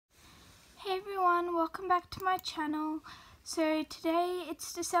Hey everyone, welcome back to my channel. So today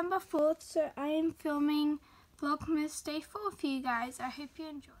it's December 4th, so I am filming Vlogmas Day 4 for you guys. I hope you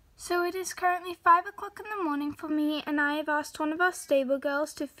enjoy. So it is currently 5 o'clock in the morning for me, and I have asked one of our stable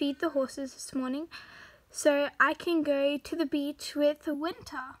girls to feed the horses this morning so I can go to the beach with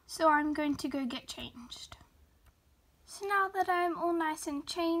Winter. So I'm going to go get changed. So now that I'm all nice and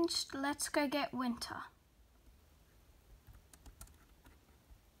changed, let's go get Winter.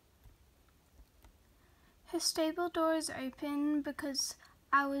 Her stable door is open because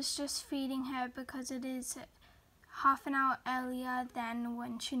I was just feeding her because it is half an hour earlier than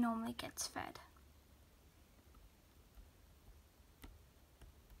when she normally gets fed.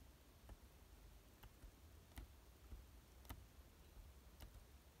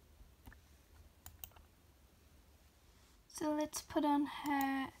 So let's put on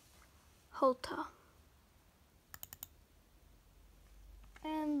her halter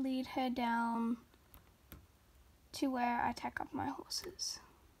and lead her down to where I tack up my horses.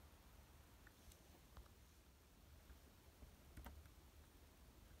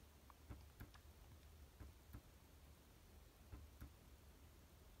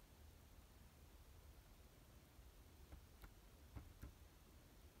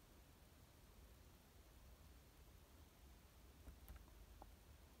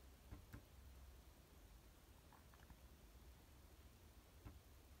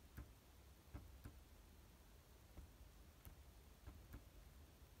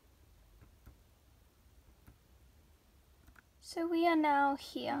 So we are now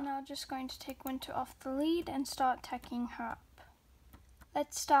here. I'm now just going to take Winter off the lead and start tacking her up.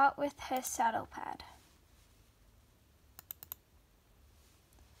 Let's start with her saddle pad.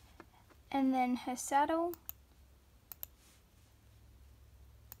 And then her saddle.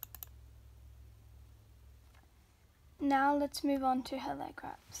 Now let's move on to her leg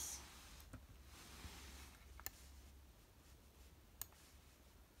wraps.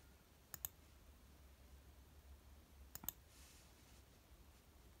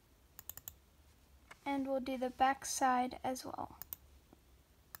 And we'll do the back side as well.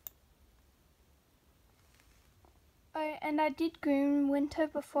 Oh, and I did groom Winter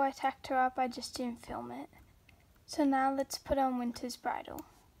before I tacked her up, I just didn't film it. So now let's put on Winter's bridle.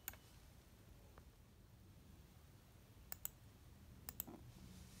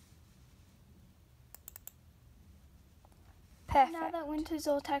 Perfect. Now that Winter's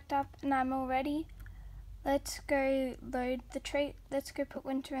all tacked up and I'm all ready, let's go load the let's go put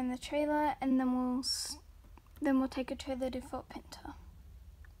Winter in the trailer, and then we'll take a trailer to Fort Pinter.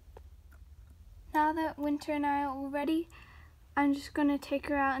 Now that Winter and I are all ready, I'm just going to take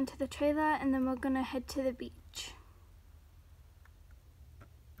her out into the trailer and then we're going to head to the beach.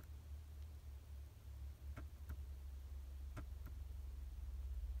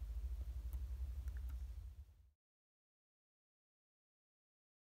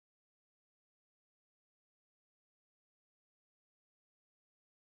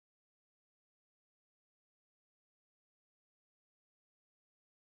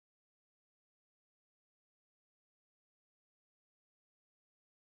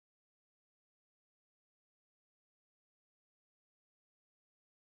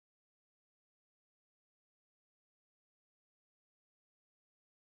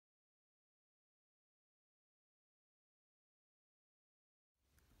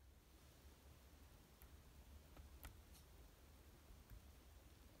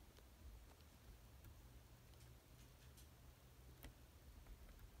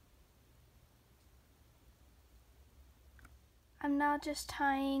 I'm now just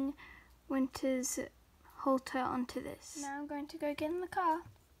tying Winter's halter onto this. Now I'm going to go get in the car.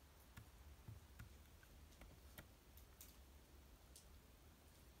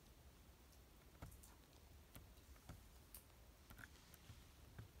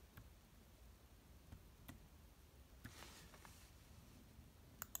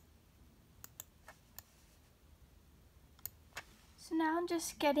 So now I'm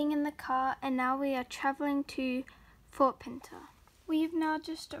just getting in the car, and now we are traveling to Fort Pinter. We've now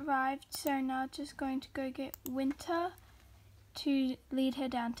just arrived, so now just going to go get Winter to lead her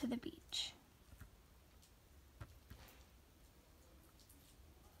down to the beach.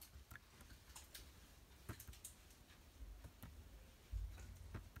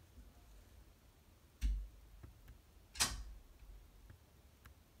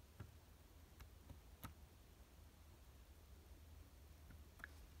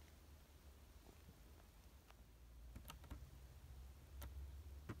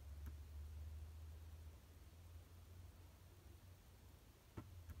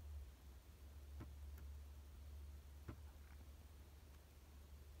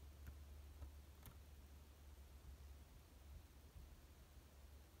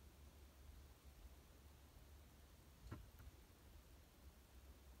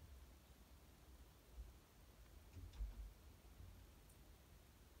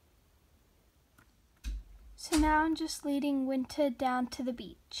 So now I'm just leading Winter down to the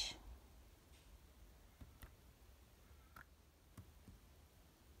beach.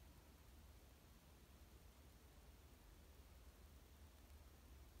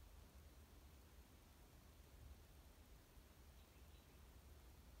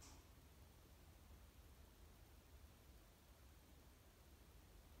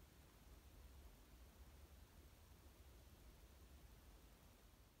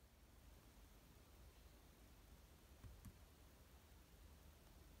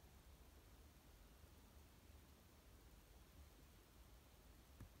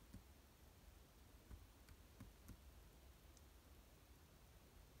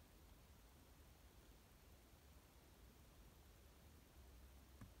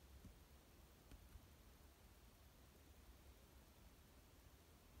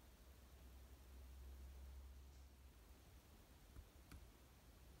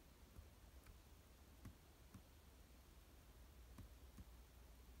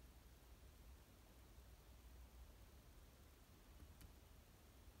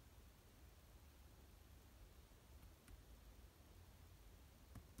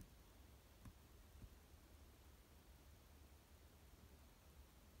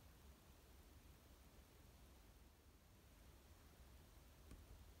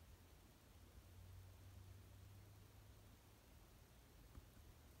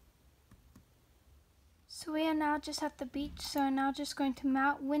 So we are now just at the beach, so I'm now just going to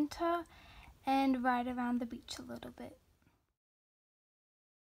mount Winter and ride around the beach a little bit.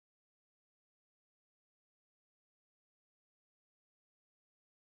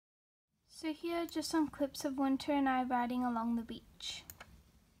 So here are just some clips of Winter and I riding along the beach.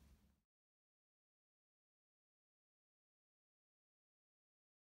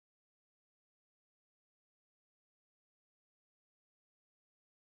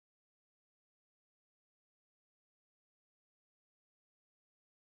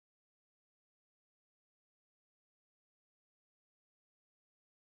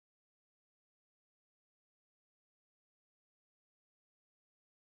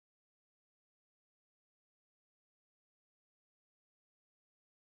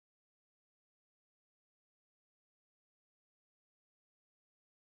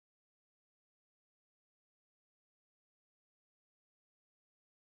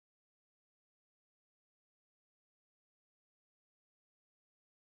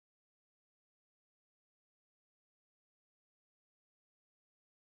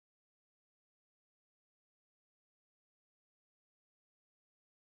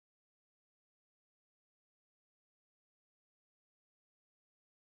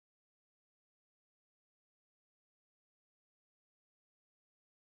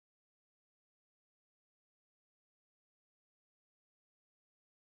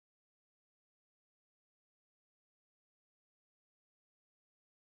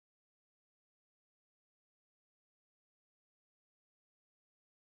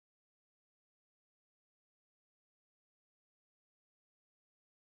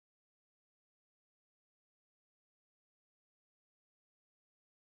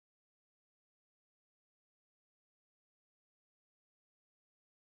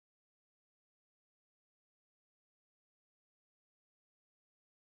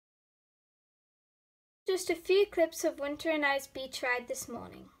 Just a few clips of Winter and I's beach ride this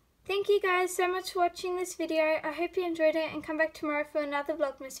morning. Thank you guys so much for watching this video. I hope you enjoyed it and come back tomorrow for another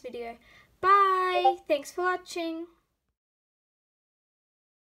Vlogmas video. Bye! Thanks for watching.